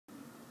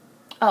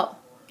Oh,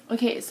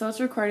 okay, so it's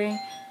recording.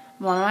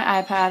 I'm on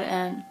my iPad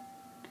and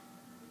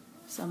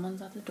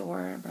someone's at the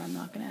door, but I'm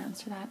not going to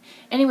answer that.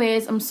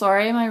 Anyways, I'm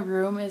sorry my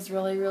room is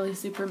really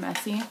super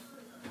messy.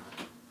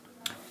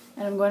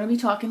 And I'm going to be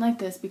talking like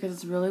this because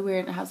it's really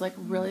weird. It has like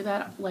really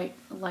bad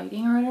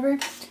lighting or whatever.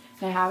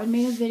 And I haven't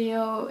made a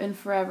video in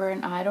forever,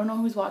 and I don't know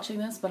who's watching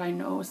this, but I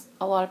know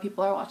a lot of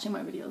people are watching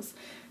my videos.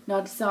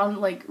 Not to sound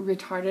like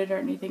retarded or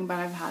anything, but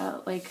I've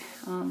had like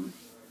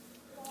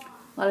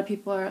a lot of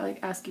people are like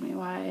asking me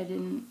why I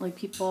didn't, like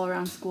people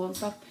around school and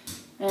stuff,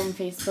 and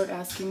Facebook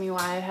asking me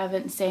why I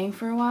haven't sang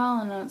for a while,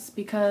 and it's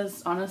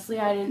because honestly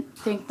I didn't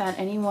think that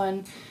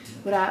anyone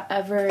would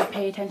ever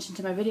pay attention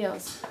to my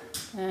videos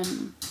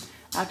and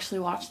actually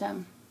watch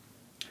them.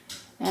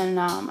 And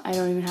I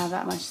don't even have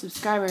that much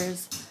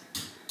subscribers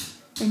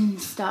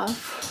and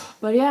stuff.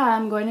 But yeah,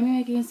 I'm going to be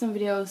making some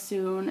videos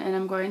soon, and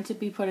I'm going to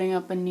be putting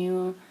up a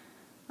new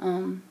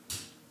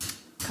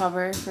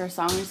cover for a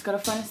song. I just gotta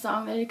find a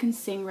song that I can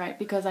sing right,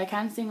 because I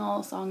can't sing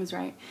all songs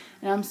right.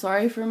 And I'm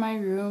sorry for my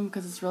room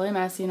because it's really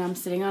messy, and I'm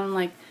sitting on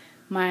like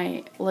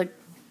my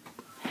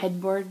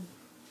headboard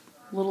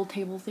little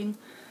table thing.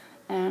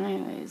 And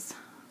anyways,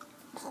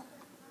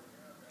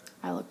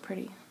 I look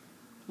pretty.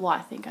 Well,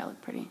 I think I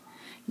look pretty,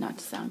 not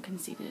to sound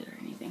conceited or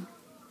anything.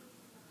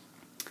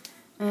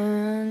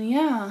 And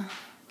yeah,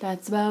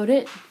 that's about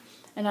it.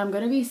 And I'm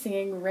gonna be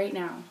singing right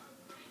now,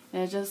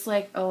 and it's just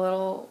like a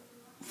little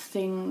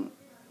thing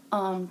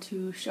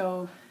to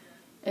show.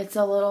 It's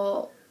a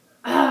little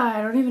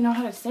I don't even know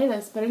how to say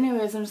this, but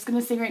anyways, I'm just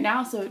gonna sing right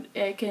now so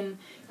it can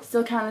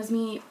still count as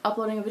me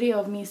uploading a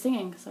video of me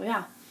singing. So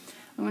yeah,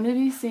 I'm gonna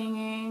be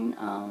singing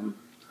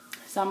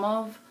some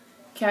of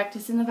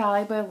Cactus in the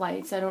Valley by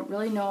Lights. I don't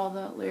really know all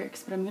the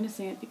lyrics, but I'm gonna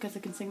sing it because I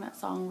can sing that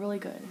song really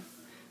good.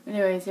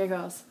 Anyways, here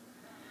goes.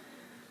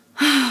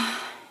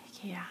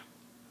 Yeah.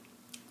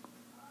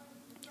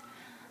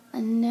 I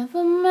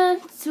never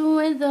meant to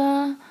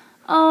wither,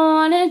 I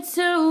wanted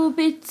to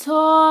be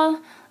tall,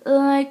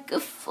 like a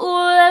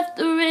fool left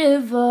the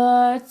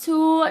river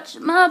to watch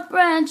my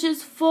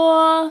branches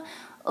fall.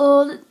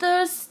 Oh, the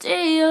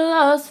thirsty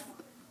lost,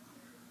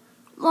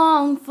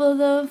 long for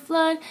the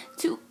flood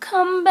to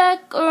come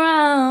back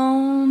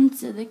around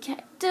to the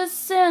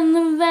cactus in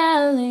the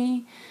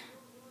valley.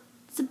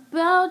 It's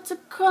about to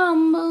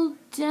crumble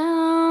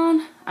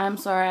down. I'm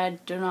sorry, I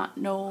do not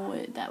know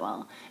it that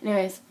well.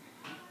 Anyways,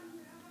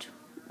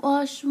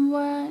 wash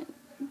away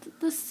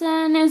the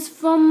sadness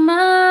from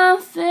my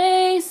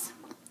face.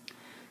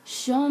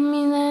 Show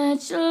me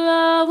that your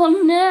love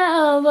will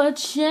never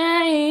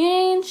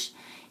change.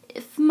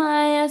 If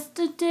my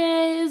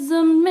yesterday is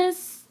a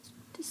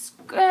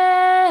disgrace,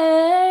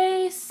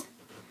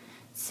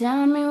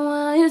 tell me,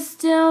 will you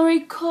still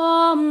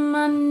recall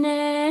my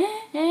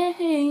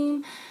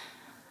name?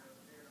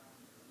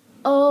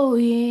 Oh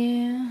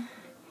yeah,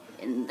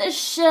 in the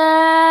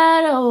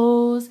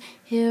shadows,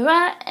 here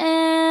I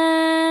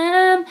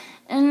am,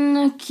 and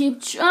I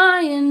keep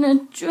trying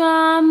to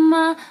dry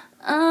my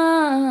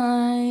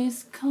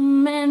eyes.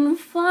 Come and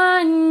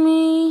find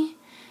me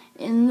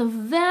in the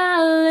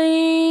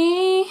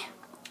valley.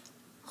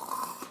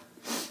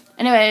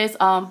 Anyways,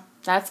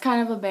 that's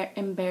kind of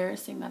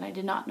embarrassing that I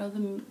did not know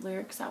the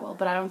lyrics that well,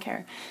 but I don't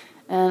care.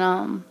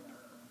 And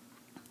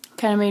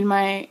kind of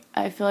made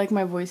I feel like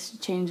my voice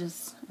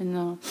changes in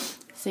the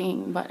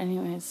singing. But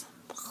anyways,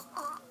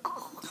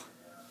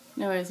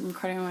 I'm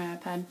recording on my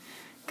iPad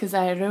because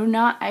I do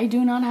not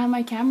have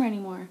my camera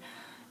anymore,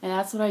 and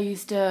that's what I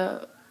used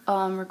to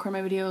record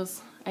my videos.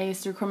 I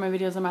used to record my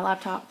videos on my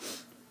laptop.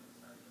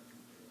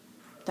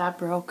 That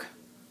broke,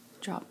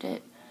 dropped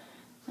it,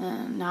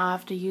 and now I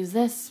have to use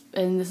this,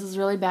 and this is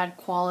really bad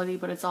quality,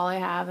 but it's all I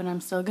have, and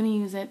I'm still gonna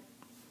use it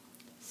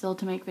still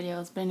to make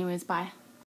videos. But anyways, bye.